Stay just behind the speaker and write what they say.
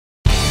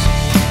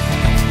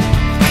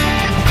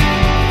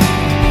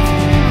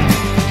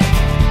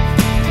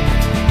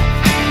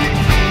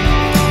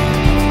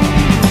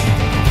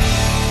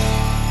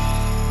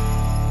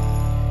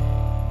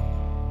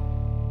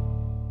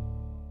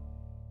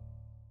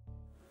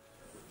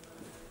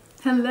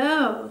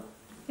Hello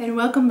and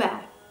welcome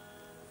back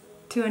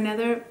to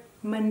another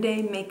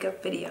Monday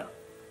makeup video.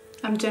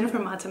 I'm Jennifer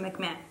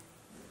Mata-McMahon.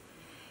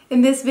 In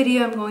this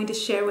video I'm going to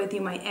share with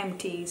you my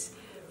empties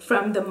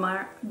from the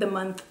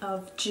month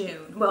of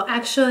June. Well,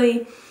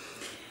 actually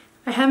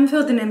I haven't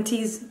filmed an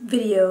empties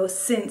video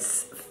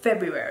since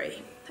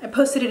February. I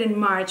posted it in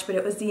March, but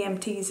it was the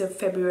empties of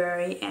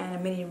February and a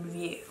mini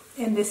review.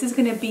 And this is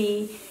going to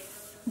be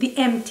the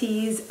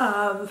empties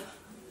of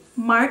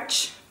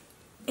March,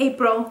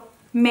 April,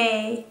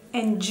 May,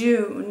 and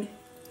June,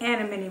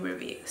 and a mini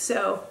review.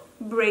 So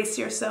brace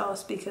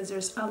yourselves because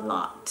there's a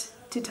lot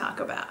to talk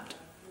about.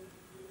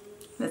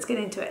 Let's get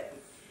into it.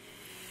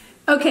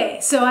 Okay,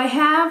 so I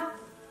have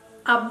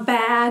a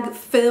bag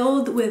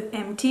filled with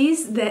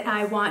empties that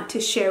I want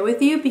to share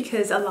with you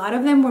because a lot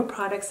of them were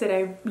products that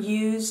I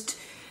used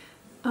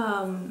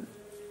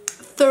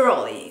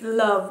thoroughly,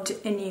 loved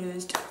and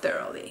used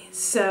thoroughly.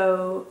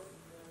 So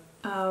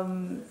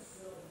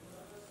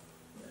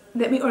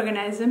let me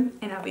organize them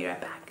and I'll be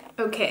right back.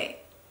 Okay,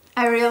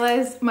 I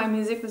realized my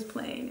music was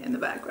playing in the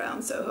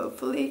background, so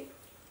hopefully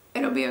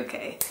it'll be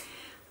okay.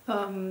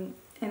 And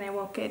I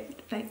won't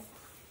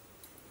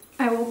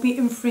be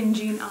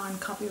infringing on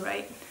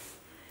copyright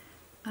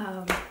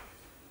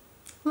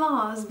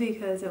laws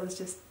because it was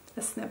just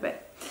a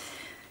snippet.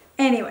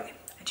 Anyway,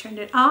 I turned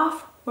it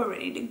off, we're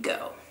ready to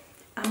go.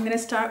 I'm gonna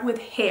start with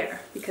hair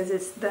because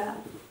it's the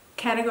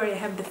category I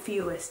have the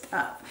fewest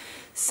of.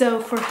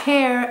 So for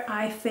hair,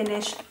 I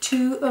finished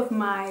 2 of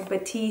my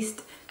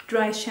Batiste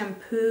dry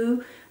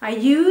shampoo. I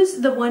use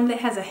the one that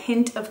has a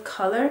hint of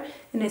color,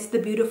 and it's the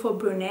Beautiful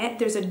Brunette.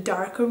 There's a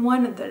darker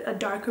one, a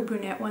darker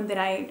brunette one that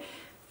I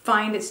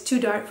find it's too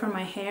dark for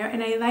my hair,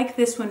 and I like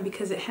this one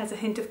because it has a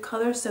hint of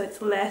color, so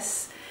it's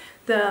less,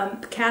 the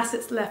cast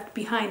that's left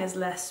behind is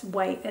less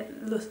white.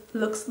 It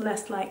looks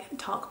less like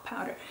talc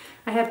powder.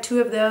 I have 2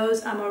 of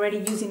those. I'm already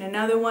using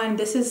another one.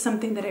 This is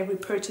something that I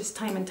repurchase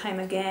time and time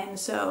again,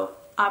 so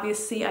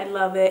obviously I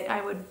love it.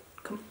 I would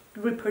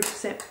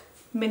repurchase it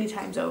many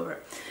times over.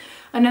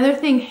 Another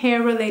thing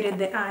hair related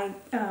that I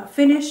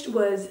finished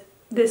was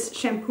this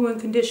shampoo and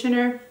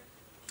conditioner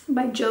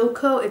by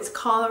Joco. It's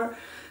Color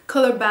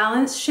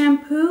Balance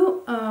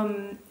shampoo.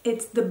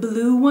 It's the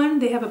blue one.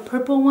 They have a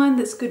purple one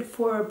that's good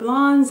for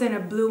blondes and a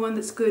blue one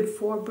that's good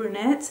for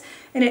brunettes,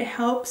 and it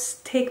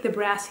helps take the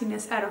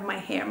brassiness out of my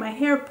hair. My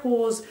hair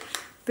pulls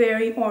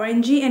very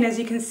orangey, and as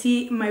you can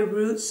see, my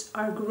roots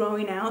are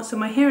growing out, so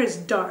my hair is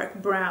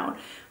dark brown.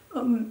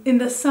 In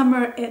the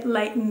summer it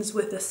lightens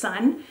with the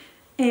sun,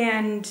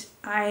 and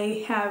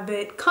I have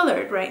it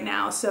colored right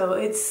now, so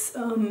it's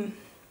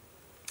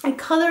I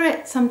color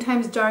it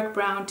sometimes dark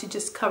brown to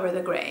just cover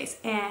the grays,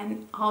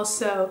 and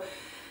also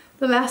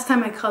the last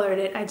time I colored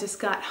it I just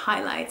got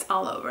highlights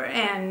all over,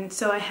 and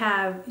so I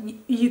have,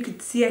 you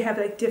could see I have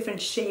like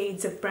different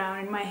shades of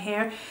brown in my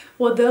hair.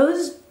 Well,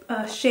 those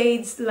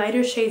shades,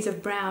 lighter shades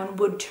of brown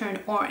would turn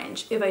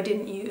orange if I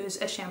didn't use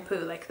a shampoo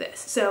like this.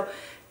 So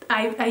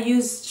I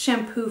use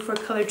shampoo for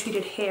color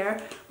treated hair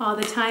all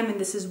the time, and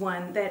this is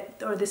one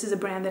that, or this is a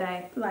brand that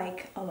I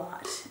like a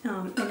lot,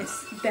 and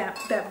it's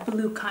that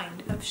blue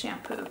kind of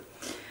shampoo.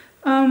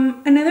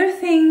 Another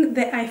thing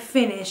that I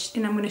finished,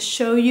 and I'm going to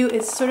show you,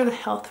 it's sort of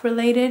health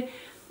related.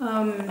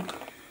 Well,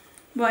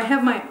 I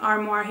have my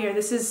armoire here.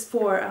 This is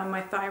for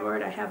my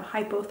thyroid. I have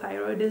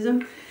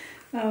hypothyroidism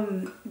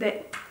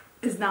that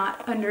is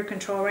not under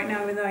control right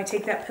now, even though I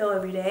take that pill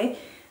every day.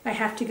 I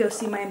have to go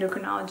see my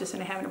endocrinologist,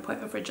 and I have an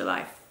appointment for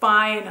July,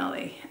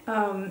 finally.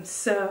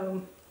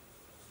 So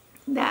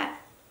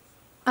that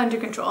under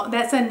control.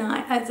 That's a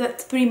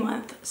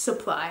 3-month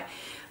supply.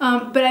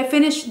 But I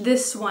finished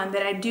this one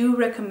that I do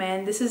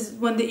recommend. This is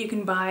one that you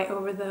can buy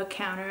over the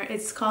counter.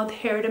 It's called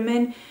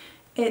Hairdaman.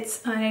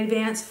 It's an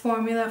advanced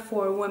formula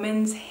for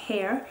women's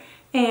hair,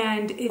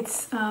 and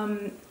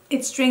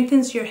it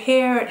strengthens your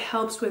hair. It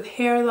helps with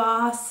hair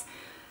loss.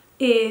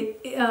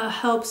 It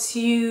helps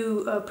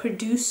you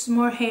produce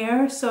more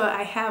hair. So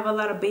I have a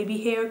lot of baby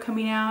hair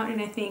coming out,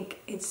 and I think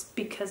it's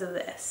because of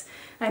this.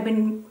 I've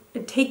been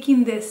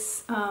taking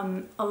this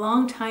a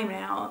long time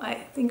now, I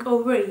think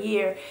over a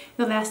year.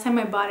 The last time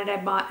I bought it, I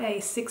bought a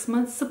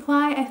 6-month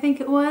supply, I think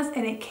it was,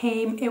 and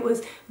it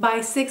was buy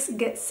 6,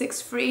 get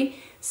 6 free.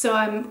 So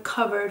I'm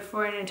covered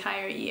for an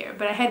entire year.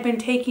 But I had been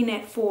taking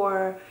it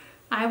for,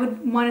 I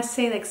would want to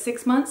say like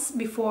 6 months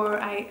before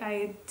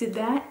I did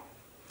that.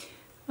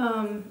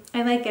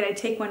 I like it. I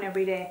take one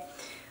every day.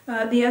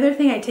 The other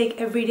thing I take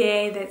every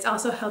day that's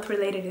also health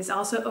related is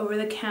also over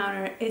the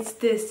counter. It's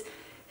this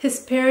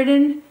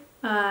Hesperidin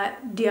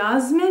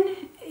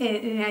diosmin,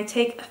 and I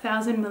take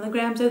 1,000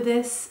 milligrams of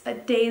this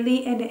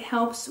daily, and it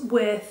helps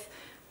with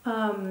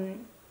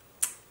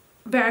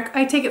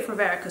I take it for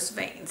varicose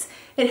veins.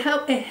 It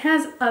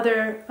has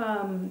other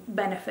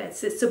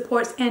benefits. It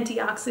supports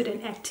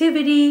antioxidant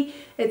activity.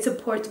 It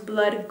supports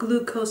blood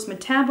glucose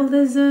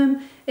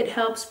metabolism. It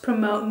helps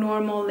promote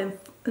normal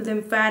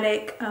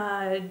lymphatic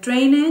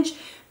drainage.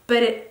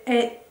 But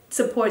it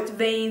supports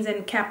veins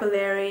and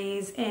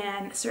capillaries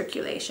and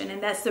circulation,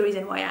 and that's the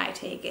reason why I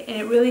take it. And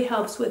it really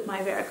helps with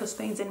my varicose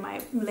veins in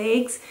my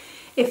legs.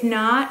 If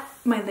not,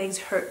 my legs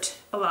hurt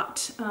a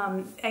lot.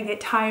 I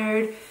get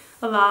tired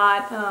a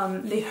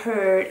lot, they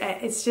hurt,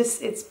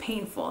 it's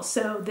painful.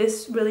 So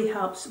this really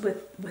helps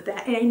with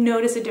that. And I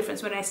notice a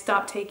difference when I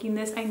stop taking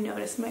this. I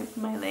notice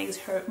my legs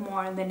hurt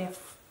more than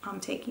if I'm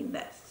taking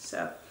this.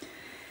 So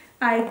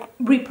I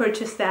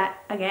repurchased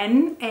that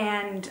again,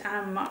 and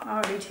I'm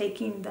already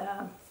taking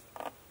the,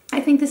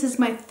 I think this is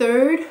my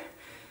third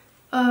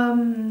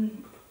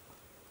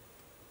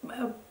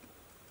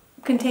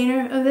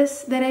container of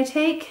this that I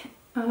take.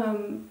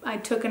 I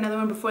took another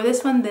one before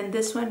this one, then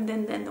the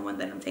one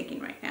that I'm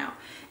taking right now.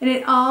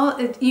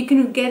 And you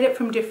can get it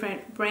from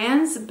different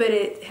brands, but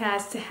it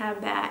has to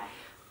have that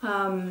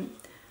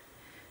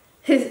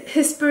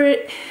hesperidin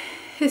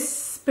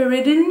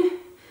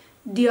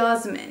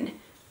diosmin,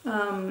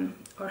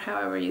 or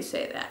however you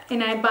say that.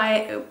 And I buy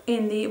it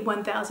in the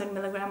 1000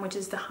 milligram, which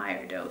is the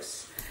higher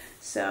dose.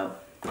 So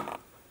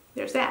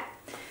there's that.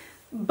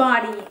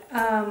 Body.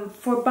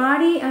 For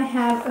body, I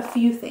have a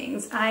few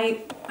things.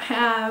 I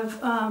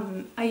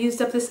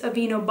used up this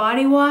Aveeno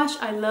body wash.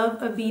 I love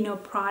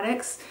Aveeno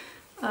products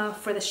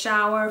for the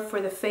shower,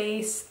 for the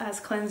face,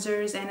 as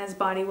cleansers and as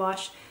body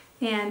wash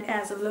and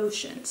as a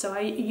lotion. So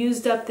I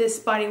used up this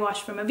body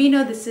wash from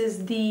Aveeno. This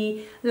is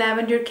the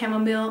lavender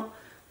chamomile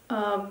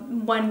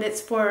one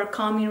that's for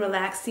calming,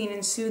 relaxing,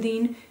 and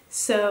soothing.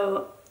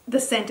 So the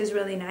scent is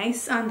really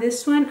nice on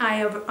this one. I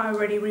have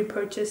already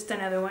repurchased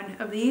another one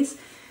of these.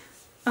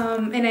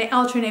 And I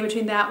alternate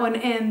between that one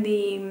and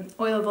the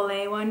Oil of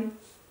Olay one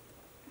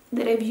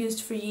that I've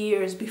used for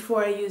years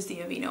before I used the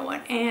Aveeno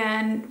one.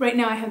 And right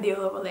now I have the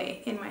Oil of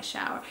Olay in my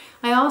shower.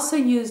 I also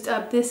used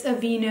up this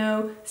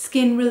Aveeno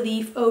Skin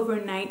Relief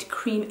Overnight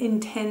Cream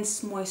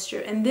Intense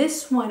Moisture. And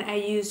this one I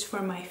used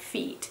for my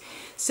feet.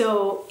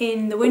 So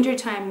in the winter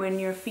time when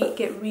your feet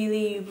get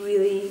really,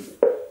 really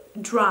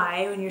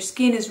dry, when your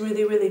skin is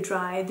really, really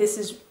dry, this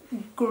is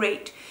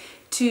great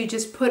to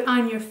just put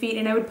on your feet.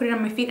 And I would put it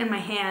on my feet and my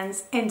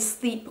hands and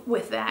sleep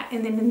with that.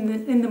 And then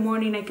in the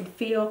morning I could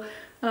feel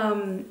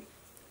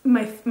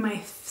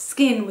my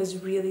skin was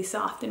really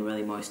soft and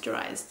really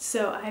moisturized.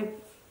 So I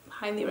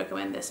highly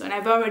recommend this one.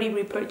 I've already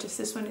repurchased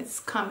this one. It's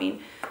coming.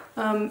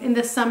 In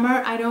the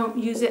summer, I don't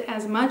use it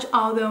as much,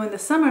 although in the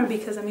summer,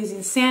 because I'm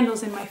using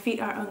sandals and my feet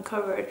are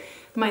uncovered,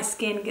 my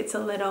skin gets a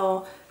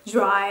little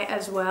dry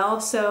as well.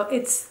 So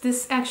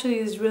this actually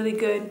is really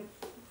good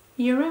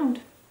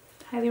year-round.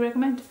 Highly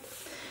recommend.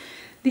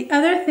 The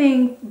other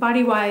thing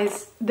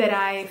body-wise that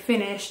I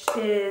finished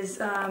is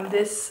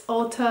this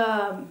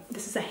Ulta,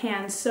 this is a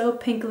hand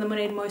soap, Pink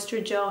Lemonade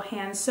Moisture Gel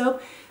hand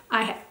soap.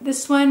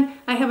 This one,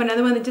 I have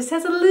another one that just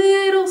has a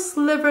little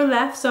sliver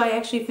left, so I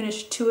actually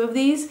finished 2 of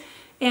these.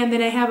 And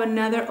then I have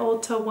another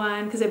Ulta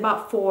one, because I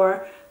bought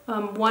 4.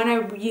 One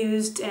I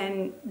used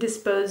and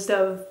disposed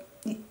of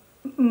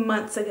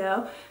months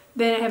ago.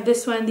 Then I have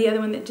this one, the other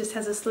one that just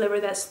has a sliver,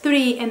 that's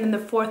 3. And then the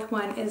 4th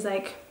one is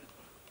like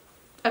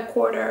a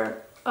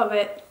quarter of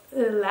it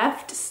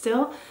left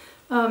still.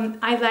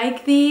 I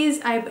like these.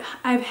 I've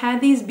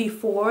had these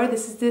before.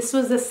 This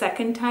was the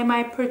second time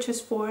I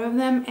purchased 4 of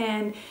them,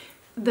 and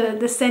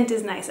the scent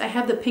is nice. I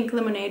have the Pink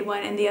Lemonade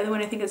one, and the other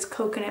one I think is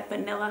Coconut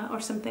Vanilla or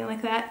something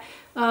like that.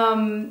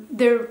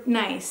 They're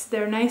nice.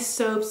 They're nice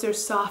soaps. They're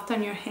soft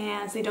on your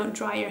hands. They don't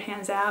dry your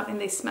hands out,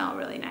 and they smell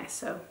really nice.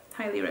 So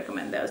highly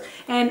recommend those.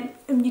 And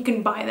you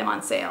can buy them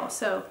on sale.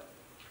 So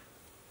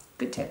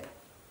good tip.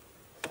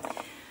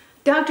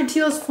 Dr.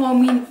 Teal's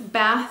Foaming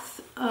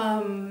Bath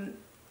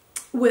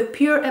with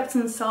pure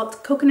Epsom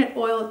salt, coconut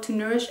oil to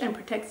nourish and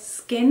protect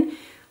skin.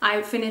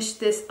 I finished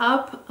this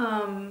up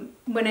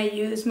when I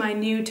used my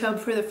new tub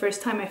for the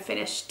first time. I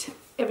finished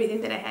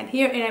everything that I had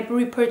here, and I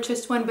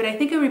repurchased one, but I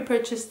think I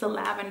repurchased the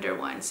lavender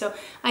one. So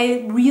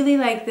I really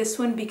like this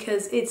one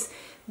because it's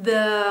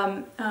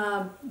the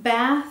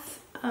bath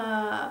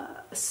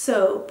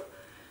soap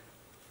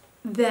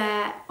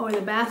or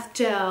the bath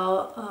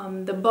gel,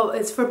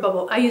 it's for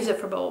bubble. I use it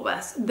for bubble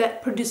baths.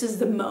 That produces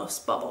the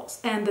most bubbles,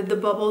 and the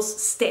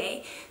bubbles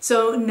stay.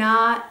 So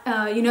not,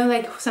 you know,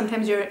 like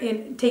sometimes you're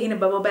taking a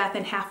bubble bath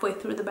and halfway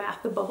through the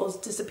bath the bubbles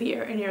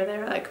disappear, and you're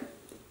there like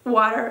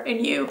water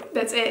and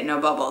that's it, no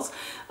bubbles.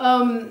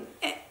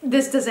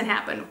 This doesn't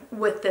happen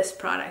with this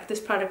product. This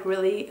product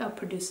really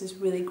produces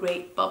really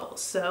great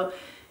bubbles. So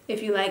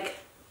if you like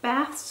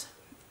baths,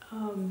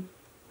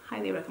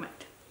 highly recommend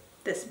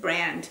this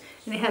brand.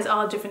 And it has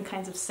all different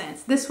kinds of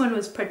scents. This one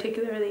was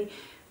particularly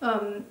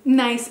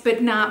nice,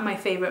 but not my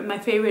favorite. My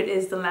favorite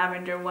is the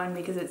lavender one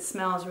because it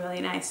smells really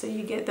nice. So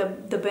you get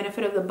the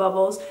benefit of the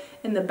bubbles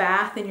in the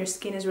bath, and your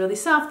skin is really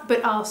soft,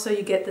 but also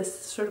you get this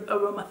sort of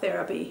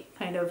aromatherapy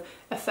kind of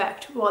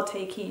effect while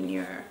taking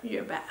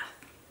your bath.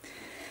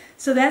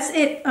 So that's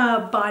it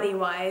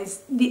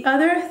body-wise. The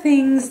other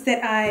things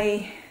that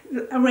I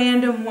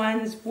random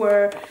ones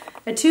were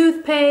a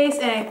toothpaste,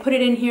 and I put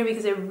it in here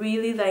because I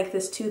really like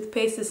this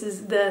toothpaste. This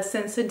is the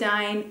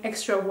Sensodyne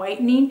Extra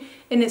Whitening,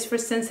 and it's for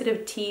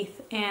sensitive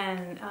teeth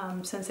and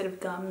sensitive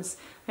gums.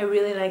 I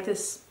really like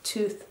this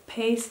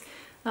toothpaste.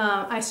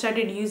 I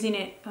started using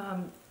it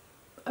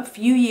a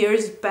few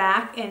years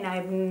back, and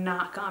I've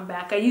not gone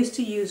back. I used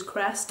to use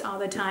Crest all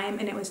the time,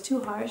 and it was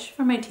too harsh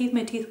for my teeth.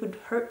 My teeth would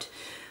hurt.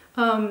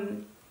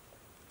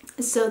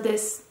 So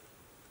this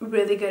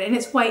really good, and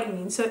it's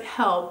whitening, so it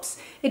helps.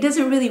 It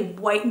doesn't really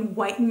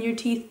whiten your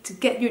teeth. To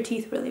get your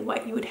teeth really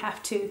white, you would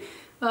have to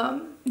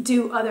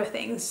do other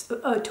things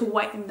to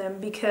whiten them,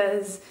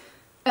 because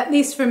at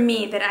least for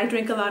me, that I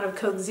drink a lot of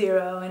Coke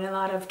Zero and a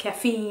lot of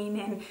caffeine,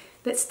 and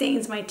that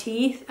stains my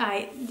teeth.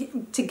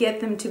 To get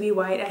them to be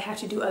white, I have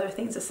to do other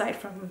things aside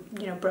from,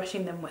 you know,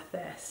 brushing them with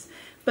this.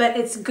 But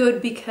it's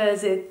good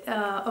because it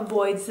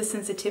avoids the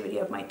sensitivity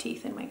of my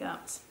teeth and my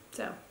gums.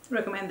 So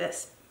recommend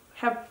this.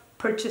 Have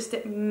purchased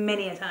it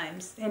many a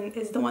times, and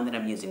is the one that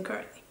I'm using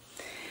currently.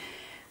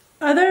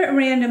 Other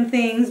random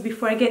things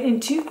before I get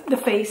into the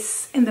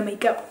face and the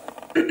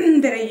makeup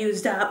that I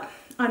used up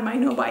on my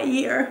no buy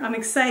year. I'm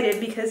excited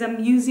because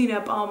I'm using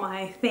up all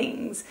my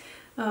things.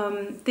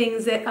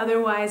 Things that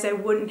otherwise I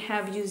wouldn't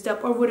have used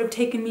up, or would have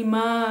taken me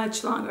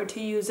much longer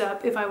to use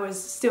up if I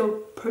was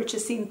still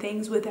purchasing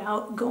things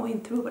without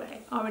going through what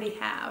I already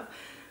have.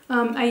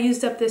 I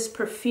used up this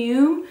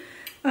perfume.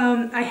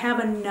 I have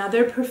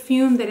another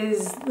perfume that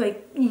is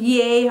like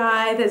yay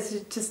high,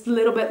 that's just a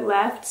little bit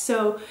left,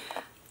 so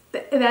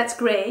that's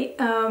great.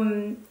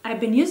 I've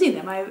been using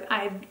them.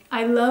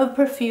 I love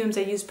perfumes.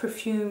 I use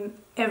perfume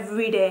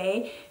every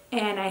day,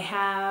 and I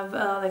have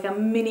like a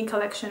mini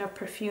collection of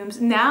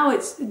perfumes. Now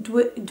it's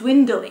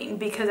dwindling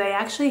because I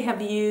actually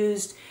have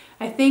used,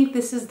 I think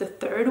this is the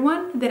third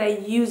one that I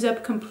use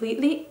up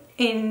completely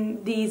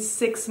in these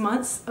 6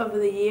 months of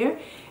the year,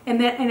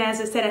 and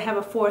as I said, I have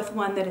a fourth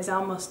one that is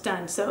almost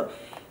done. So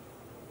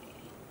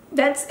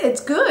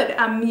it's good.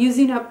 I'm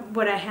using up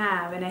what I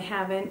have, and I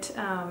haven't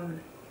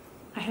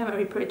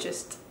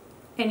repurchased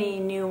any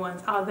new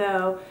ones.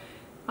 Although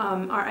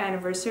our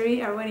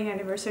wedding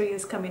anniversary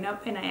is coming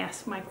up, and I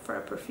asked Mike for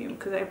a perfume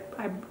because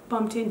I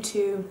bumped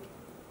into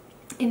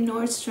in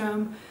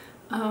Nordstrom.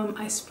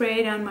 I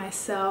sprayed on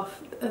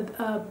myself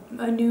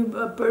a new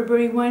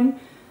Burberry one.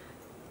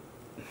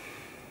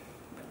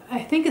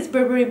 I think it's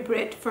Burberry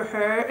Brit for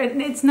her,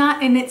 and it's not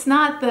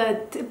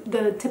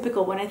the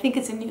typical one. I think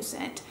it's a new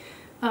scent,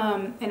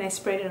 and I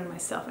sprayed it on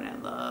myself, and I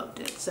loved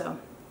it. So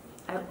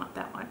I want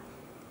that one.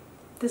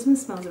 This one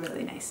smells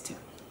really nice too.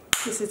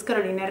 This is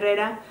Carolina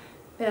Herrera.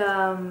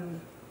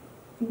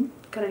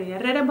 Carolina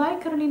Herrera by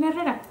Carolina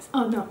Herrera.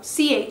 Oh no,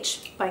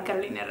 CH by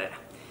Carolina Herrera.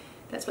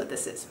 That's what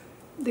this is.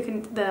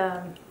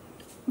 The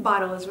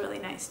bottle is really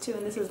nice too,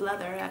 and this is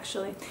leather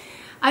actually.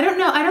 I don't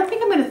know. I don't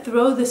think I'm going to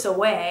throw this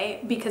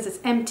away because it's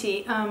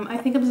empty. I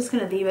think I'm just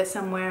going to leave it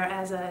somewhere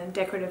as a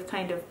decorative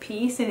kind of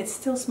piece, and it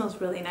still smells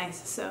really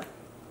nice. So,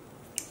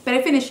 but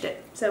I finished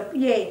it, so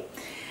yay.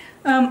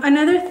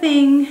 Another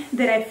thing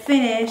that I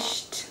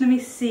finished, let me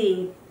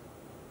see.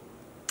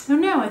 Oh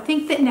no, I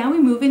think that now we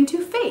move into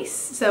face.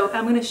 So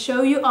I'm going to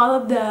show you all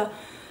of the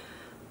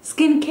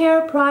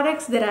skincare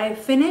products that I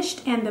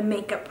finished and the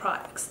makeup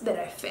products that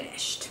I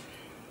finished.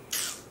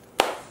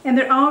 And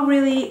they're all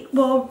really,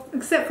 well,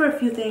 except for a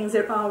few things,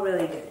 they're all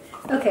really good.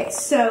 Okay,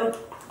 so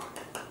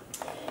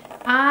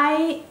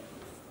I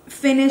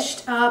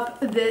finished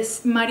up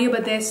this Mario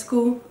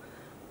Badescu,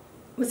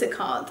 what's it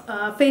called?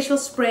 Facial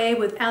spray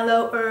with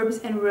aloe, herbs,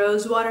 and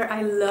rose water.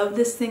 I love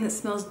this thing. It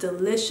smells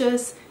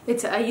delicious.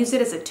 I use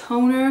it as a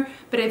toner,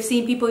 but I've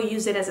seen people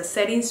use it as a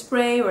setting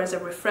spray or as a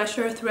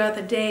refresher throughout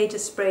the day.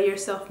 Just spray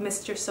yourself,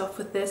 mist yourself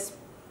with this.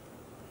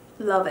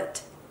 Love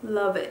it.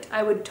 Love it.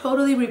 I would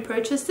totally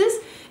repurchase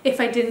this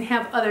if I didn't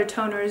have other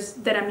toners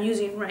that I'm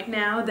using right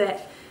now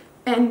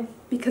and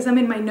because I'm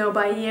in my no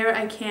buy year,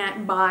 I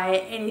can't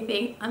buy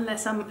anything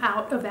unless I'm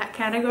out of that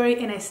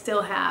category, and I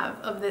still have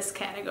of this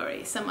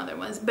category some other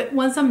ones. But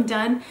once I'm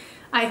done,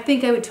 I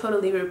think I would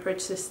totally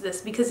repurchase this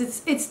because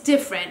it's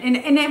different. And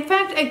in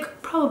fact, I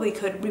probably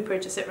could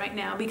repurchase it right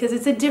now because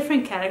it's a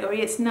different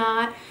category. It's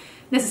not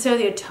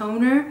necessarily a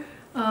toner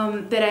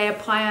that I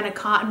apply on a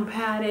cotton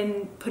pad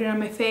and put it on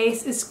my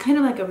face. It's kind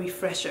of like a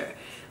refresher.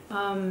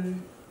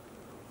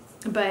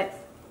 But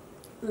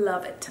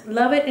love it.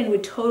 Love it, and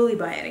would totally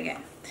buy it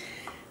again.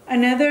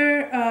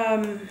 Another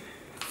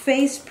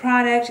face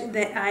product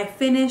that I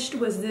finished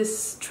was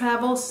this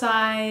travel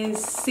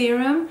size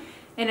serum,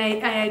 and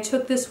I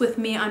took this with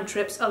me on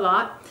trips a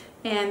lot,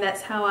 and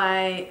that's how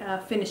I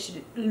finished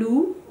it.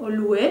 Lou or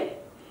Loué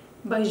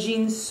by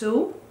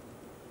Jinsu.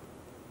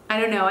 I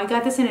don't know, I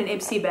got this in an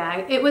Ipsy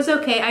bag. It was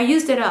okay. I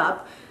used it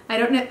up. I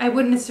don't know, I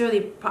wouldn't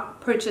necessarily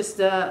purchase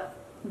the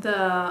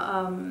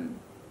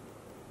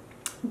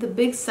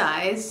big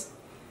size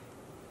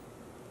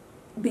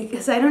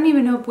because I don't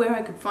even know where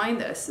I could find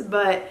this,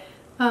 but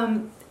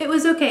it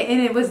was okay,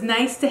 and it was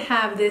nice to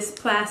have this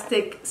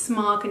plastic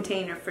small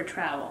container for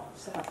travel.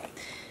 So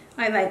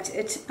I liked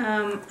it.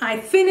 I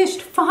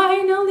finished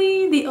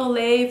finally the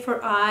Olay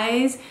for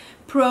Eyes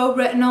Pro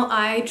Retinol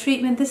Eye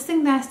Treatment. This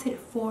thing lasted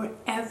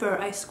forever.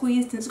 I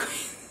squeezed and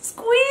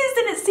squeezed,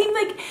 and it seemed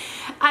like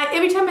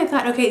every time I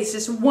thought, okay, it's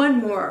just one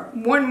more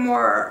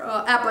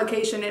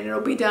application and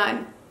it'll be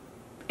done.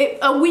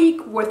 A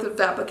week worth of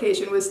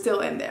application was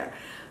still in there.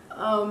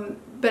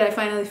 But I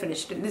finally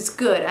finished it. It's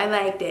good. I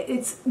liked it.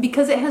 It's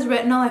because it has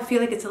retinol, I feel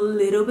like it's a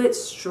little bit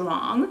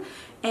strong.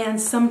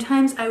 And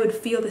sometimes I would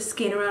feel the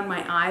skin around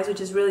my eyes,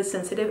 which is really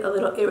sensitive, a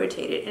little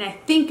irritated. And I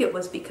think it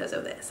was because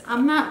of this.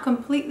 I'm not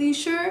completely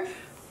sure,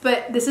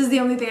 but this is the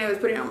only thing I was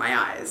putting on my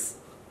eyes.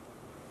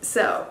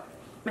 So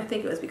I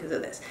think it was because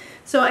of this.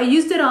 So I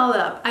used it all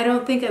up. I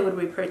don't think I would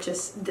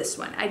repurchase this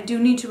one. I do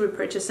need to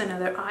repurchase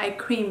another eye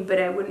cream,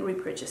 but I wouldn't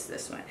repurchase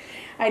this one.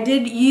 I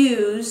did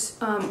use,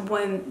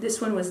 when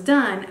this one was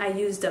done, I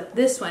used up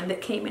this one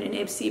that came in an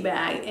Ipsy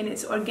bag, and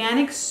it's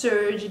Organic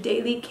Surge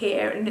Daily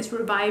Care, and it's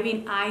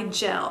Reviving Eye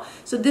Gel.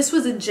 So this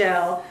was a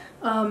gel.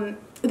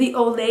 The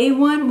Olay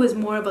one was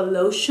more of a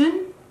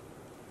lotion,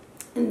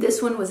 and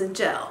this one was a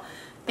gel.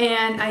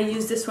 And I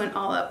used this one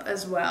all up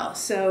as well.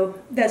 So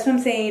that's what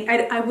I'm saying.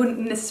 I wouldn't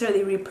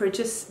necessarily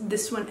repurchase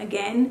this one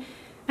again.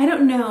 I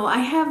don't know.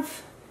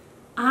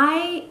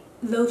 Eye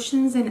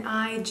lotions and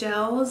eye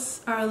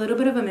gels are a little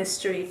bit of a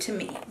mystery to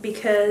me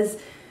because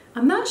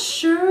I'm not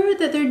sure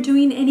that they're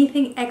doing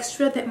anything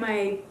extra that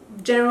my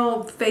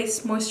general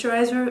face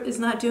moisturizer is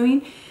not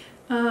doing.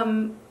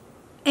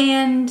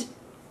 And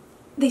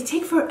they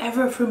take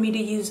forever for me to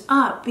use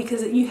up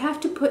because you have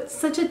to put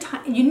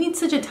you need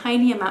such a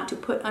tiny amount to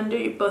put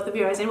under both of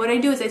your eyes. And what I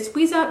do is I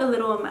squeeze out a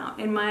little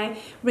amount in my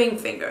ring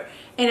finger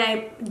and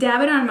I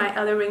dab it on my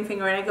other ring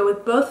finger, and I go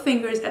with both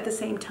fingers at the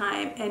same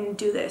time and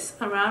do this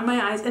around my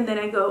eyes, and then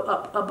I go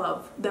up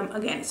above them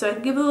again. So I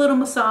give a little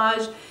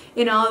massage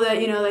in all the,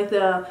 you know, like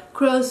the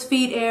crow's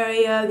feet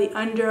area, the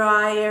under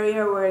eye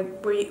area where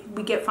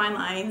we get fine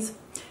lines,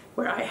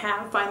 where I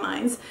have fine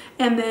lines,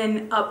 and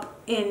then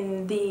up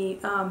in the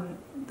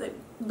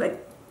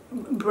like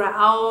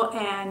brow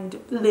and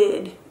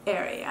lid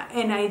area,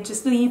 and I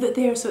just leave it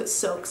there so it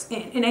soaks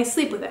in, and I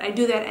sleep with it. I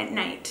do that at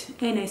night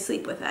and I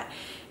sleep with that,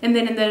 and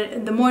then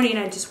in the morning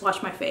I just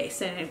wash my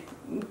face and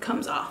it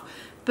comes off.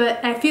 But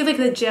I feel like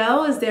the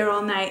gel is there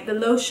all night. The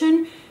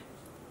lotion,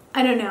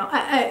 I don't know,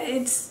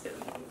 it's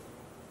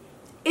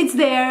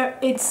there,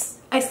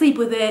 I sleep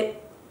with it,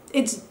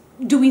 it's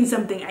doing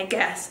something, I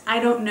guess.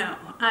 I don't know.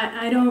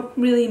 I don't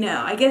really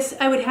know. I guess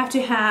I would have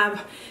to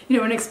have, you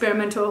know, an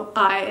experimental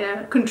eye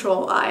and a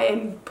control eye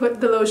and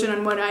put the lotion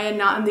on one eye and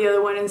not on the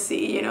other one and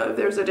see, you know, if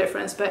there's a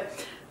difference, but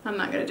I'm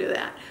not going to do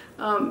that.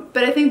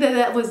 But I think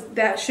that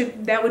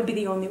would be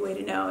the only way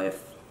to know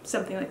if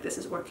something like this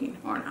is working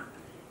or not.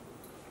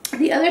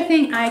 The other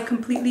thing I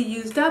completely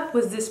used up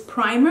was this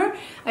primer.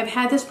 I've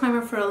had this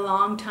primer for a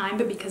long time,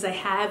 but because I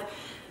have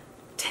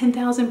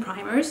 10,000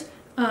 primers,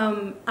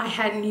 I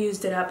hadn't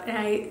used it up, and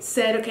I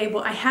said, okay,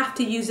 well, I have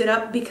to use it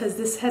up because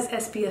this has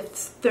SPF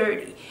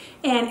 30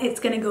 and it's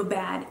gonna go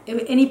bad.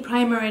 Any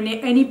primer and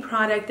any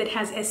product that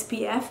has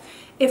SPF,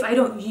 if I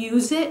don't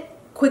use it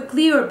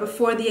quickly or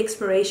before the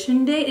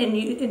expiration date,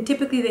 and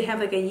typically they have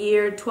like a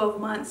year,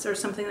 12 months or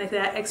something like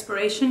that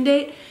expiration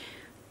date,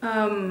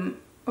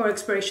 or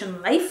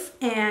expiration life,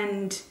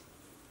 and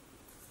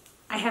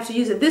I have to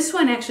use it. This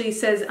one actually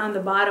says on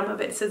the bottom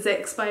of it, it says it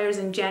expires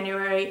in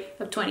January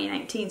of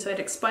 2019. So it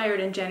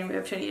expired in January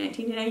of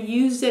 2019, and I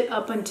used it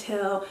up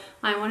until,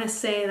 I want to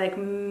say, like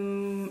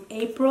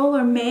April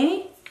or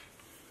May.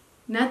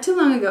 Not too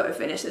long ago I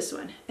finished this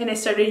one, and I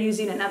started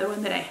using another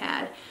one that I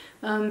had.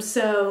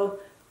 So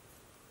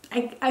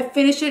I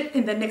finished it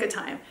in the nick of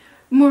time.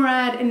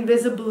 Murad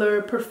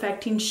Invisiblur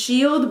Perfecting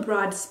Shield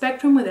Broad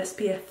Spectrum with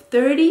SPF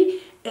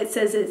 30. It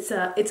says it's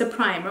a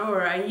primer,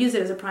 or I use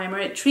it as a primer.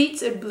 It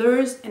treats, it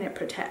blurs, and it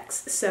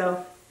protects.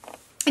 So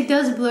it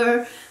does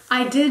blur.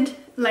 I did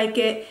like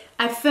it.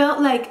 I felt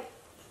like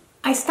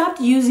I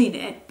stopped using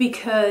it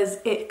because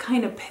it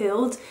kind of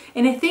pilled.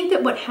 And I think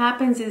that what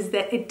happens is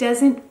that it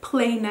doesn't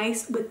play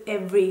nice with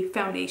every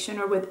foundation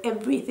or with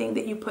everything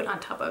that you put on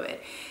top of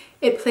it.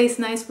 It plays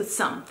nice with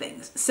some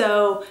things.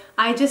 So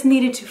I just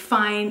needed to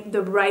find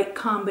the right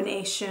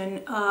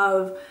combination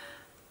of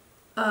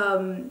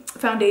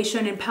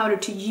foundation and powder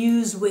to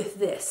use with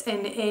this,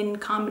 and in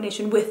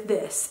combination with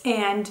this,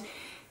 and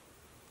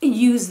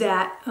use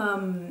that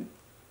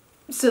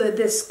so that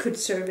this could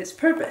serve its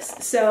purpose.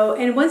 So,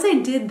 and once I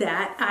did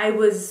that, I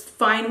was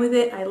fine with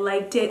it. I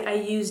liked it. I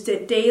used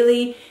it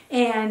daily,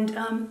 and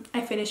I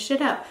finished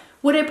it up.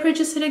 Would I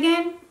purchase it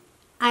again?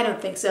 I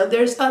don't think so.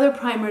 There's other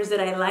primers that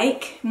I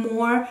like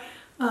more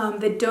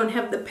that don't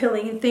have the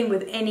pilling thing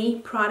with any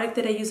product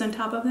that I use on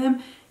top of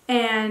them,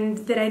 and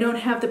that I don't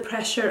have the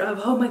pressure of,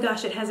 oh my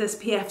gosh, it has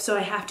SPF, so I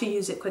have to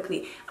use it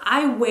quickly.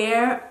 I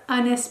wear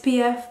an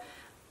SPF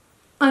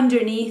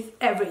underneath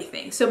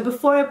everything. So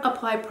before I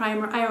apply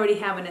primer, I already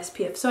have an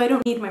SPF, so I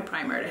don't need my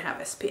primer to have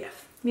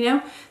SPF, you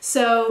know?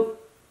 So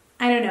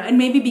I don't know, and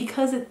maybe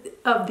because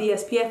of the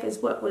SPF is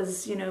what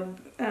was, you know,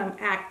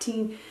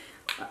 acting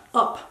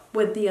up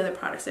with the other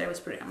products that I was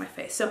putting on my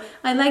face. So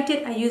I liked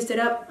it, I used it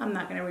up. I'm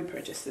not gonna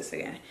repurchase this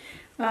again.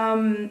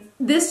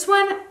 This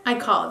one, I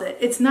called it.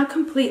 It's not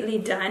completely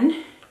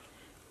done.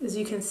 As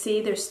you can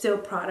see, there's still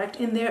product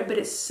in there, but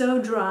it's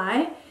so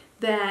dry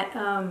that,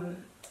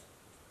 and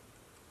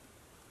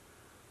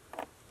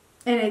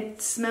it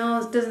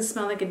doesn't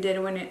smell like it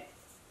did when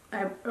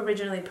I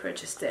originally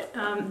purchased it.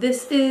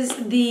 This is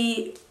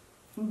the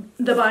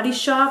Body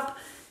Shop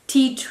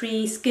Tea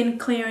Tree Skin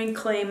Clearing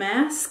Clay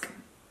Mask.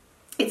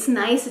 It's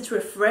nice, it's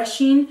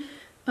refreshing,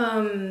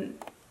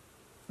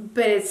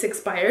 but it's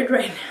expired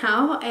right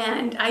now,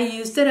 and I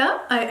used it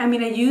up. I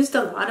mean, I used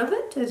a lot of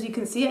it. As you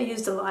can see, I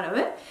used a lot of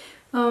it,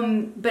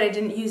 but I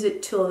didn't use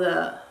it till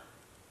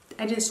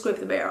I didn't scrape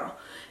the barrel.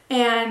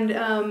 And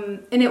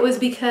it was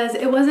because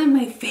it wasn't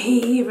my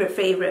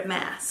favorite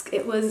mask.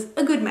 It was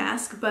a good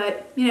mask,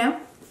 but you know,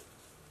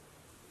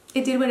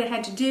 it did what it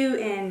had to do,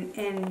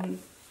 and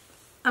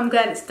I'm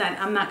glad it's done.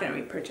 I'm not gonna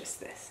repurchase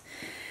this.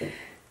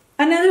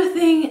 Another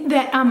thing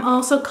that I'm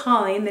also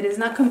calling that is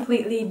not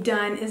completely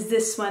done is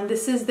this one.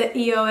 This is the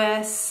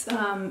EOS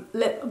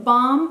lip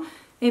balm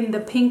in the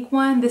pink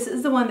one. This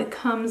is the one that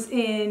comes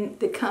in,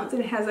 it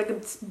has like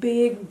a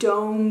big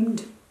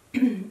domed,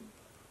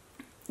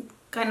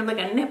 kind of like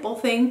a nipple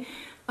thing.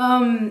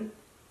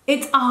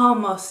 It's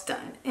almost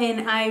done,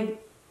 and I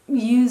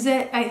use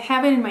it. I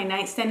have it in my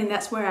nightstand, and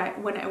that's where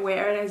when I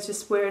wear it, I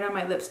just wear it on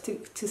my lips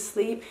to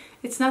sleep.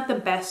 It's not the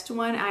best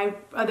one.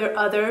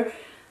 Other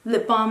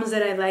lip balms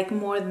that I like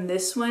more than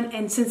this one,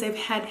 and since I've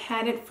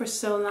had it for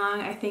so long,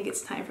 I think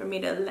it's time for me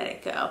to let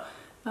it go.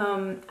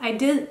 I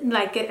did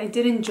like it, I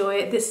did enjoy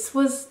it. This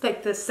was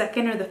like the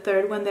second or the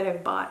third one that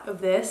I've bought of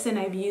this, and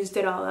I've used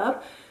it all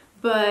up,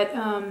 but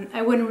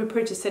I wouldn't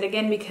repurchase it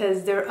again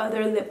because there are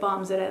other lip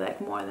balms that I like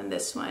more than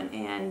this one,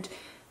 and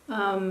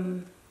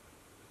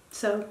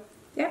so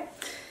yeah,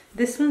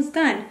 this one's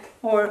done,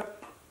 or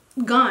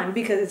gone,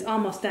 because it's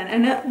almost done.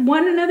 And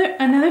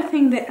another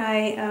thing that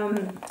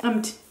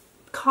I'm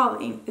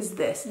calling is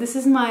this. This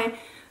is my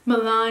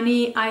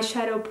Milani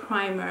eyeshadow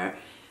primer.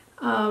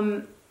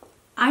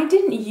 I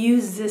didn't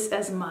use this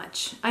as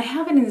much. I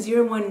have it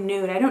in 01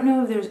 Nude. I don't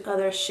know if there's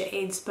other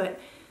shades, but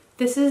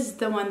this is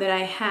the one that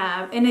I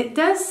have. And it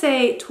does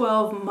say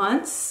 12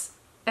 months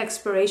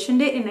expiration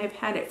date, and I've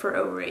had it for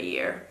over a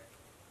year.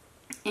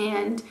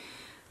 And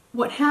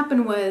what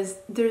happened was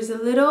there's a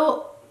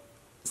little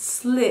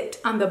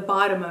slit on the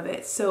bottom of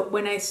it. So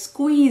when I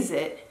squeeze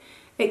it,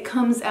 it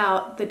comes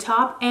out the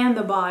top and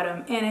the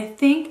bottom, and I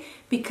think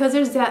because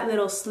there's that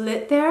little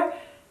slit there,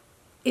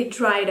 it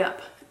dried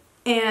up.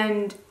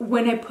 And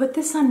when I put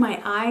this on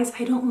my eyes,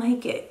 I don't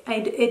like it.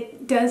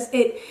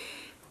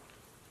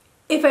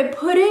 If I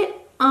put it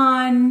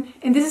on,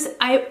 and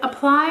I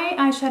apply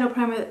eyeshadow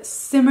primer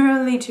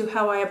similarly to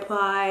how I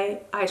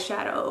apply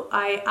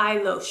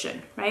eye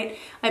lotion, right?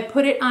 I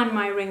put it on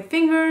my ring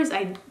fingers,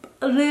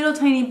 a little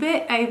tiny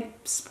bit, I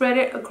spread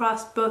it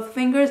across both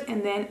fingers,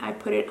 and then I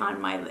put it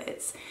on my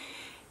lids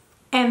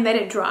and let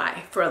it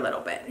dry for a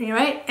little bit,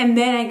 right? And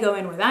then I go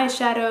in with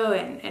eyeshadow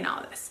and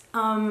all this.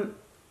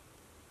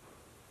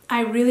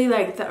 I really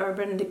like the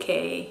Urban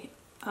Decay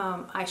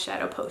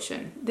eyeshadow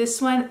potion. This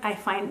one I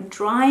find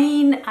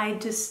drying. I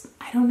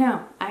don't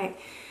know. I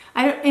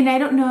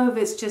don't know if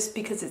it's just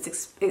because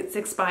it's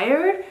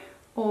expired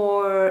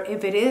or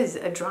if it is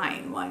a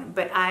drying one,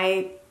 but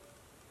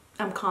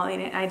I'm calling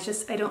it. I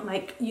don't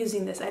like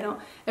using this.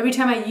 Every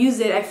time I use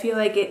it, I feel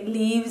like it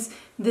leaves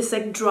this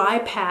like dry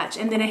patch,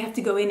 and then I have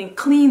to go in and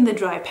clean the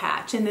dry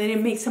patch, and then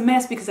it makes a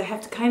mess because I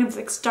have to kind of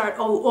like start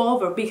all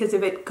over, because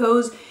if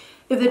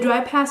the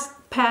dry patch,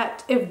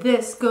 if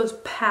this goes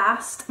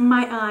past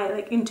my eye,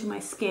 like into my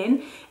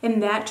skin,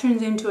 and that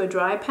turns into a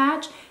dry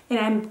patch, and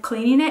I'm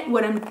cleaning it,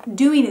 what I'm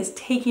doing is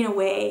taking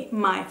away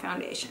my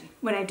foundation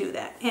when I do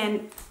that,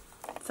 and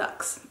it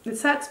sucks. It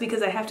sucks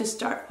because I have to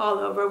start all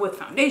over with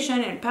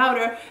foundation and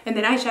powder, and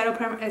then eyeshadow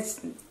primer.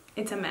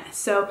 It's a mess.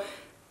 So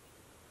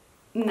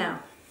no,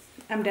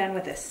 I'm done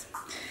with this.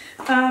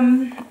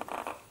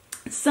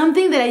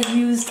 Something that I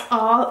used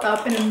all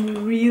up and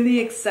I'm really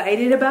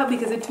excited about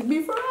because it took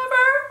me forever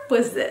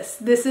was this.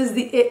 This is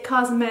the IT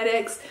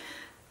Cosmetics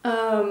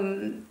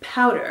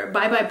powder,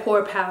 Bye Bye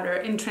Pore powder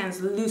in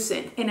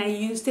translucent, and I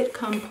used it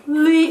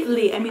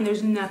completely. I mean,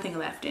 there's nothing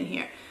left in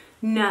here.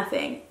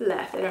 Nothing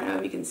left. I don't know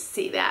if you can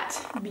see that.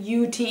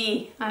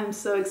 Beauty. I'm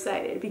so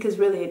excited because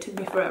really it took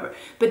me forever.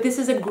 But this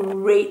is a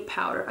great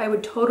powder. I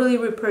would totally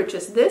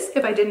repurchase this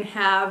if I didn't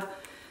have,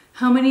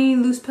 how many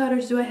loose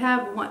powders do I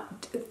have?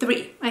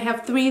 3. I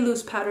have 3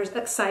 loose powders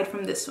aside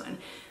from this one.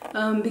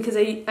 Because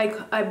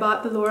I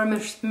bought the Laura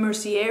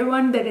Mercier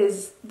one that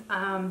is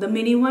the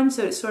mini one,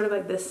 so it's sort of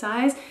like this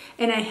size.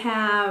 And I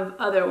have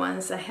other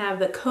ones. I have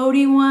the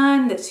Coty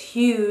one that's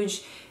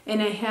huge,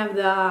 and I have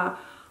the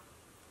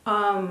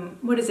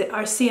what is it,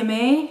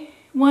 RCMA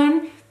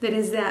one that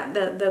is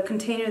the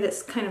container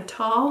that's kind of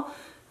tall.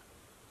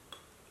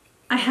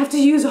 I have to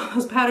use all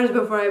those powders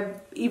before I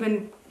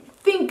even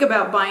think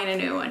about buying a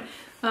new one.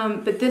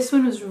 But this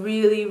one was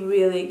really,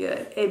 really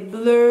good. It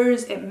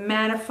blurs, it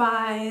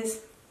mattifies.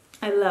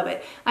 I love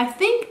it. I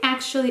think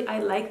actually I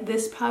like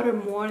this powder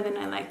more than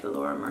I like the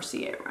Laura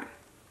Mercier one.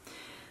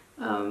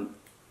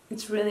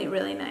 It's really,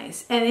 really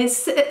nice. And it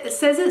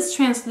says it's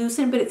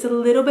translucent, but it's a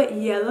little bit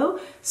yellow,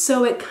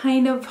 so it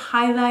kind of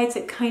highlights,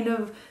 it kind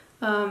of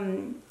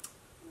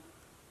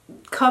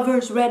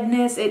covers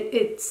redness.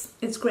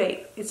 It's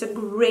great. It's a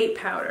great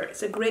powder.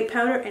 It's a great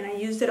powder, and I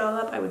used it all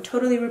up. I would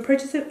totally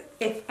repurchase it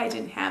if I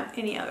didn't have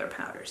any other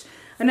powders.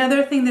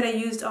 Another thing that I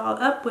used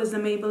all up was the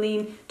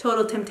Maybelline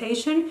Total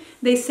Temptation.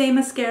 They say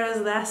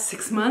mascaras last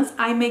 6 months.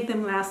 I make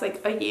them last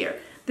like a year.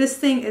 This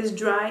thing is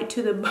dry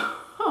to the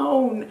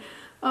bone.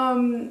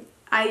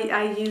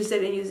 I used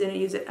it and used it and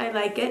used it. I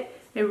like it.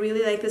 I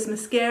really like this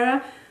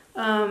mascara.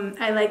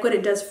 I like what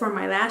it does for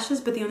my lashes,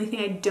 but the only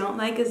thing I don't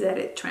like is that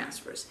it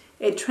transfers.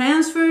 It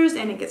transfers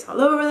and it gets all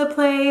over the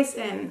place,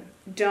 and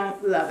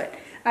don't love it.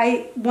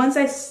 Once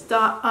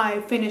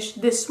I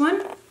finished this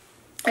one,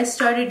 I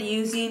started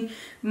using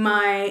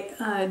my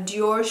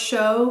Dior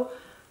Show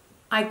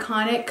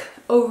Iconic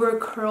Over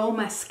Curl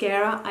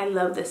Mascara. I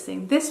love this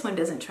thing. This one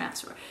doesn't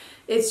transfer.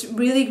 It's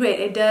really great.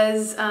 It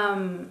does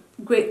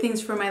great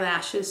things for my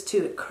lashes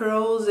too. It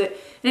curls it,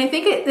 and I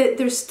think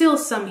there's still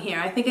some here.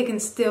 I think I can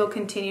still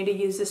continue to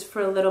use this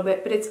for a little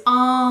bit, but it's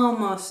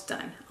almost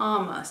done.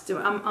 Almost.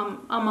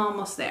 I'm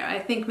almost there. I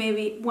think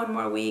maybe one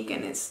more week,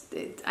 and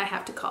I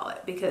have to call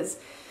it, because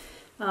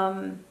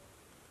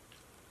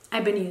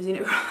I've been using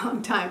it for a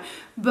long time.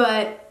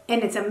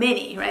 And it's a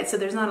mini, right? So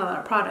there's not a lot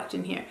of product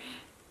in here,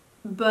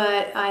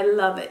 but I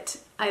love it.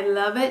 I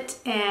love it,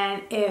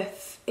 and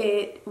if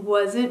it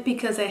wasn't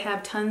because I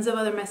have tons of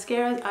other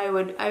mascaras, I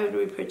would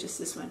repurchase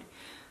this one.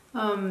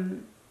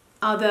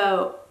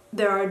 Although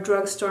there are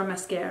drugstore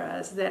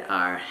mascaras that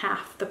are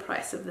half the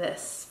price of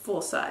this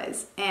full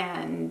size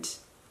and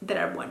that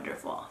are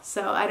wonderful.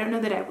 So I don't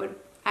know that I would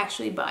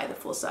actually buy the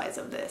full size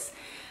of this.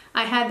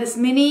 I had this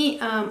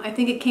mini, I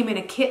think it came in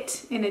a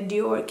kit, in a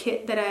Dior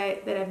kit that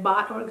I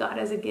bought or got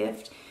as a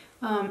gift,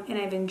 and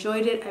I've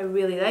enjoyed it. I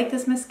really like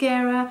this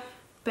mascara,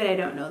 but I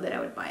don't know that I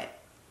would buy it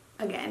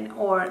again,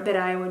 or that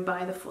I would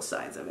buy the full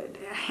size of it.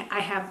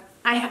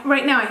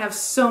 Right now I have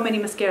so many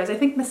mascaras. I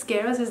think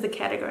mascaras is the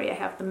category I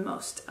have the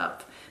most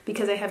of,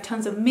 because I have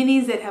tons of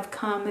minis that have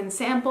come and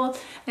sampled,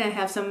 and I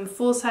have some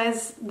full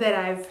size that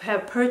I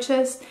have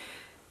purchased,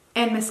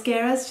 and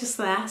mascaras just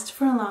last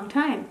for a long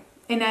time.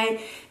 And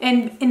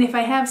if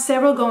I have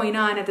several going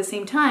on at the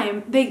same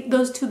time,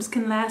 those tubes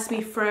can last me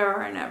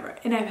forever and ever.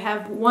 And I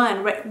have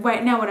one,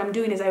 right now what I'm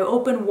doing is I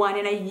open one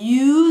and I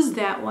use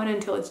that one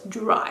until it's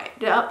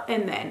dried up,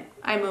 and then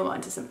I move on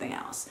to something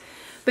else.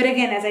 But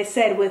again, as I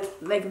said, with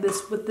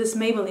this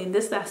Maybelline,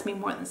 this lasts me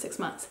more than 6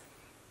 months.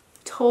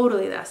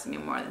 Totally lasts me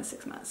more than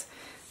 6 months.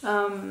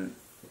 And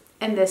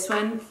this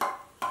one,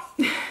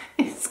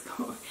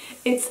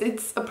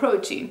 it's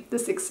approaching the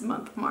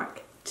 6-month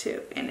mark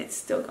too, and it's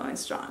still going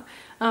strong.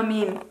 I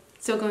mean,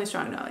 still going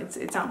strong. No,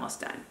 it's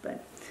almost done,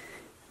 but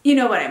you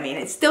know what I mean.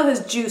 It still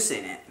has juice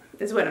in it,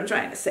 is what I'm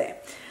trying to say.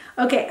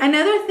 Okay,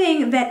 another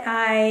thing that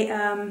I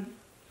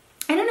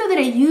don't know that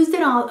I used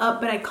it all up,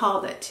 but I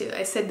called it too.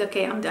 I said,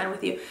 okay, I'm done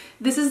with you.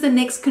 This is the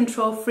NYX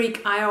Control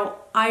Freak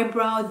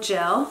Eyebrow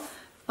Gel,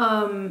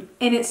 and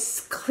it's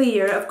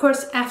clear. Of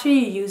course, after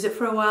you use it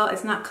for a while,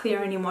 it's not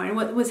clear anymore. And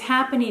what was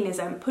happening is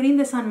I'm putting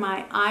this on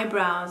my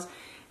eyebrows,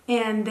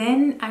 and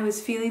then I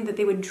was feeling that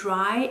they would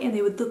dry and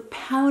they would look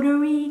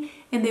powdery,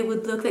 and they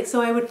would look like,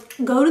 so I would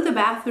go to the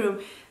bathroom,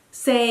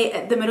 say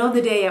at the middle of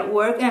the day at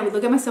work, and I would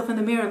look at myself in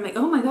the mirror. I'm like,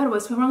 oh my God,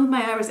 what's wrong with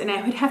my eyebrows? And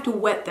I would have to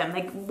wet them,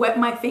 like wet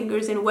my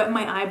fingers and wet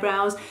my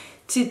eyebrows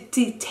to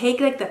take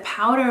like the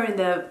powder and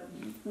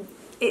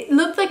it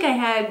looked like I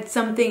had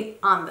something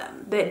on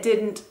them that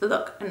didn't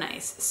look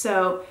nice.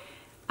 So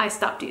I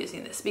stopped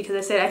using this, because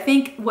I said, I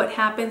think what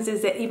happens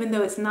is that even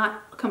though it's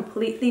not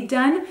completely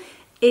done,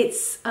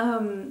 it's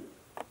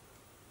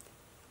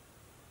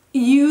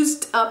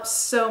used up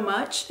so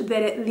much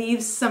that it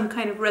leaves some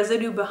kind of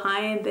residue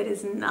behind that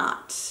is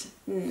not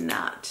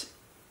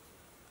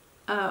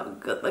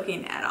good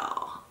looking at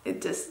all.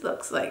 It just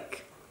looks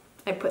like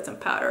I put some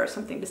powder or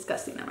something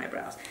disgusting on my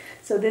brows.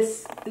 So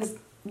this is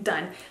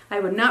done. I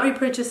would not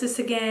repurchase this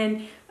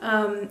again.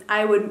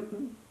 I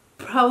would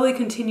probably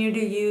continue to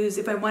use,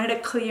 if I wanted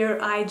a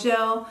clear eye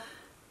gel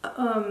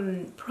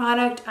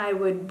product, I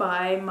would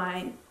buy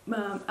my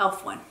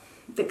e.l.f. one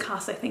that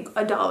costs, I think,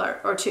 $1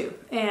 or $2,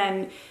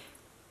 and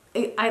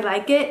I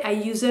like it. I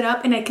use it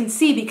up, and I can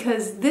see,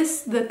 because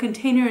the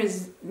container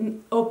is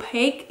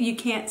opaque, you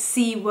can't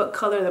see what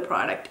color the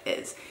product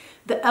is.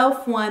 The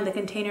e.l.f. one, the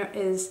container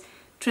is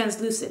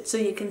translucent, so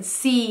you can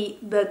see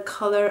the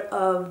color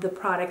of the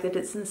product that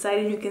it's inside,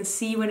 and you can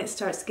see when it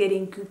starts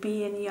getting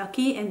goopy and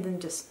yucky, and then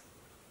just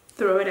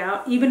throw it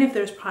out, even if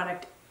there's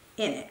product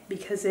in it,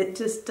 because it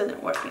just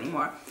doesn't work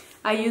anymore.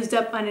 I used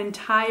up an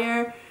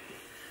entire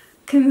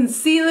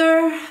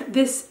concealer.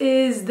 This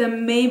is the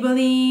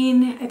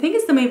Maybelline, I think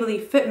it's the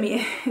Maybelline Fit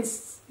Me.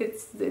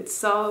 It's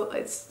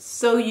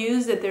so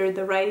used that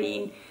the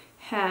writing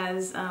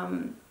has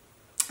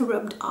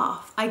rubbed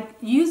off. I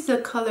used the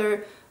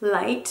color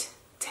Light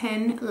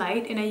 10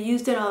 light, and I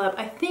used it all up.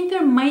 I think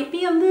there might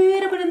be a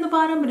little bit in the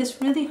bottom, but it's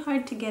really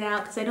hard to get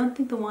out because I don't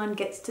think the wand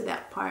gets to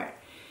that part.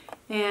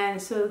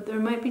 And so there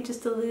might be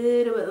just a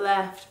little bit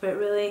left, but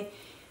really,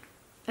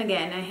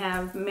 again, I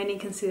have many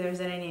concealers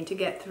that I need to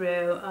get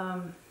through,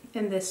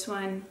 and this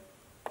one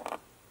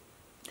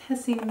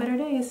has seen better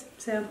days,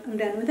 so I'm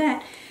done with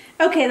that.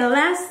 Okay, the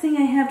last thing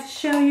I have to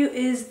show you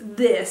is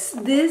this.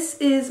 This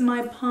is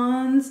my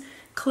Pond's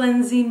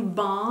Cleansing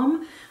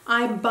Balm.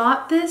 I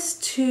bought this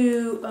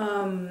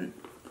to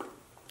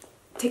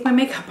take my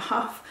makeup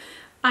off.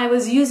 I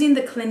was using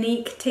the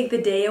Clinique Take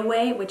the Day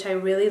Away, which I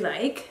really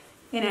like,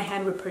 and I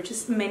had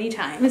repurchased many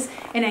times,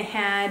 and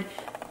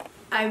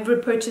I've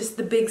repurchased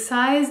the big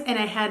size, and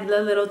I had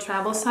the little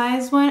travel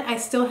size one. I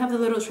still have the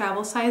little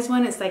travel size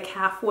one. It's like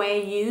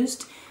halfway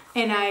used,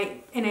 and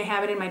I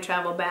have it in my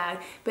travel bag.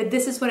 But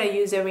this is what I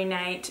use every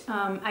night.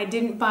 I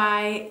didn't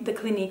buy the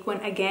Clinique one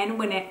again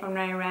when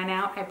I ran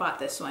out. I bought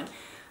this one,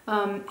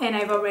 and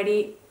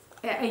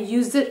I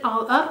used it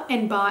all up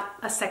and bought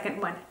a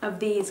second one of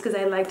these because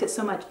I liked it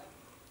so much.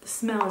 The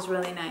smell is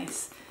really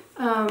nice.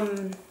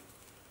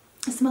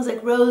 It smells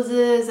like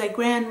roses, like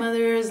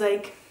grandmothers,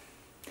 like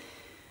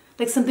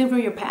something from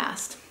your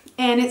past.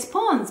 And it's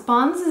Pond's.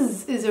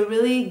 Pond's is a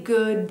really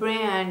good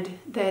brand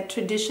that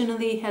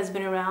traditionally has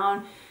been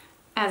around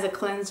as a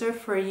cleanser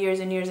for years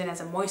and years, and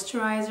as a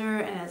moisturizer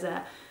and as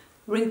a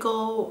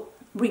wrinkle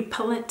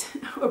repellent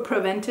or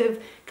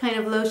preventive kind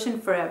of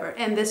lotion forever.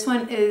 And this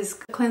one is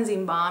a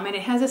cleansing balm, and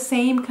it has the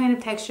same kind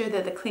of texture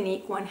that the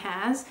Clinique one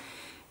has.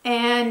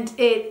 And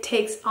it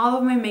takes all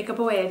of my makeup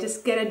away. I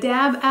just get a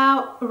dab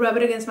out, rub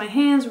it against my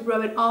hands,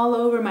 rub it all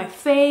over my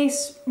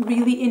face,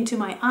 really into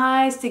my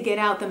eyes to get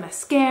out the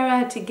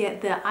mascara, to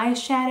get the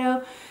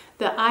eyeshadow,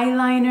 the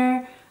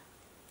eyeliner.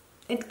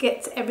 It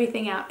gets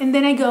everything out. And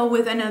then I go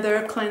with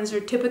another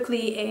cleanser,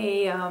 typically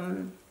a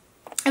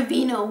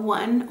Vino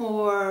one,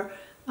 or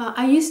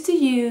I used to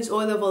use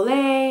Oil of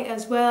Olay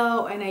as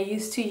well, and I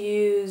used to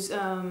use,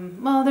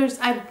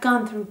 I've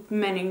gone through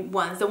many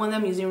ones. The one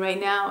I'm using right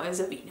now is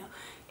a Vino.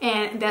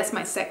 And that's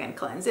my second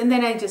cleanse. And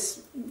then I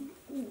just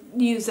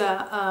use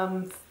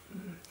a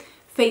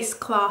face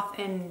cloth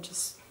and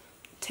just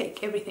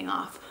take everything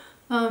off.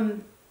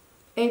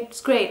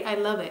 It's great. I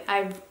love it.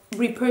 I've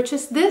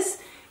repurchased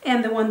this,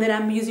 and the one that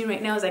I'm using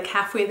right now is like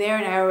halfway there,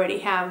 and I already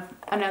have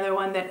another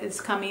one that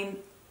is coming,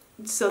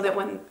 so that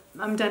when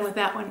I'm done with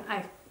that one,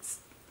 I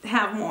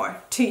have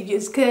more to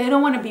use, because I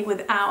don't want to be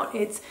without.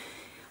 It's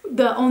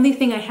the only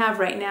thing I have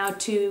right now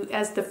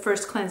as the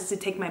first cleanse to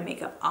take my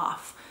makeup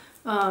off.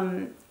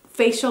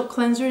 Facial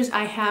cleansers,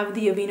 I have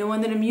the Aveeno one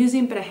that I'm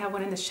using, but I have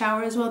one in the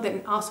shower as well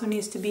that also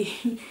needs to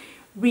be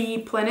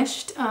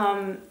replenished.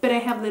 But I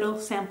have little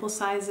sample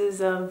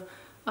sizes of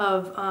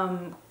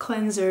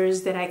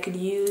cleansers that I could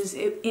use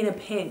in a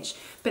pinch,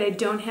 but I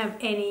don't have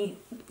any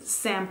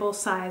sample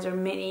size or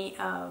mini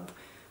of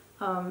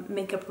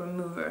makeup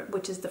remover,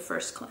 which is the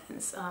first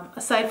cleanse,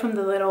 aside from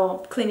the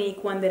little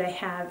Clinique one that I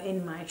have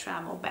in my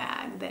travel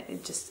bag that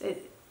it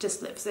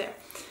just lives there.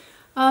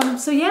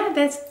 So yeah,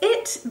 that's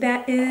it.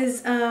 That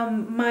is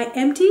my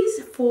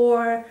empties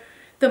for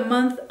the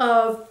month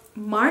of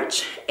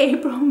March,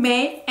 April,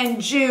 May,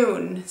 and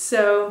June.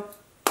 So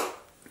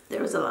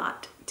there was a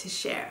lot to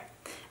share.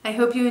 I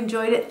hope you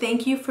enjoyed it.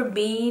 Thank you for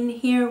being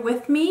here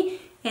with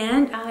me,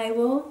 and I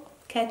will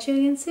catch you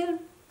again soon.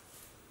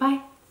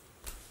 Bye.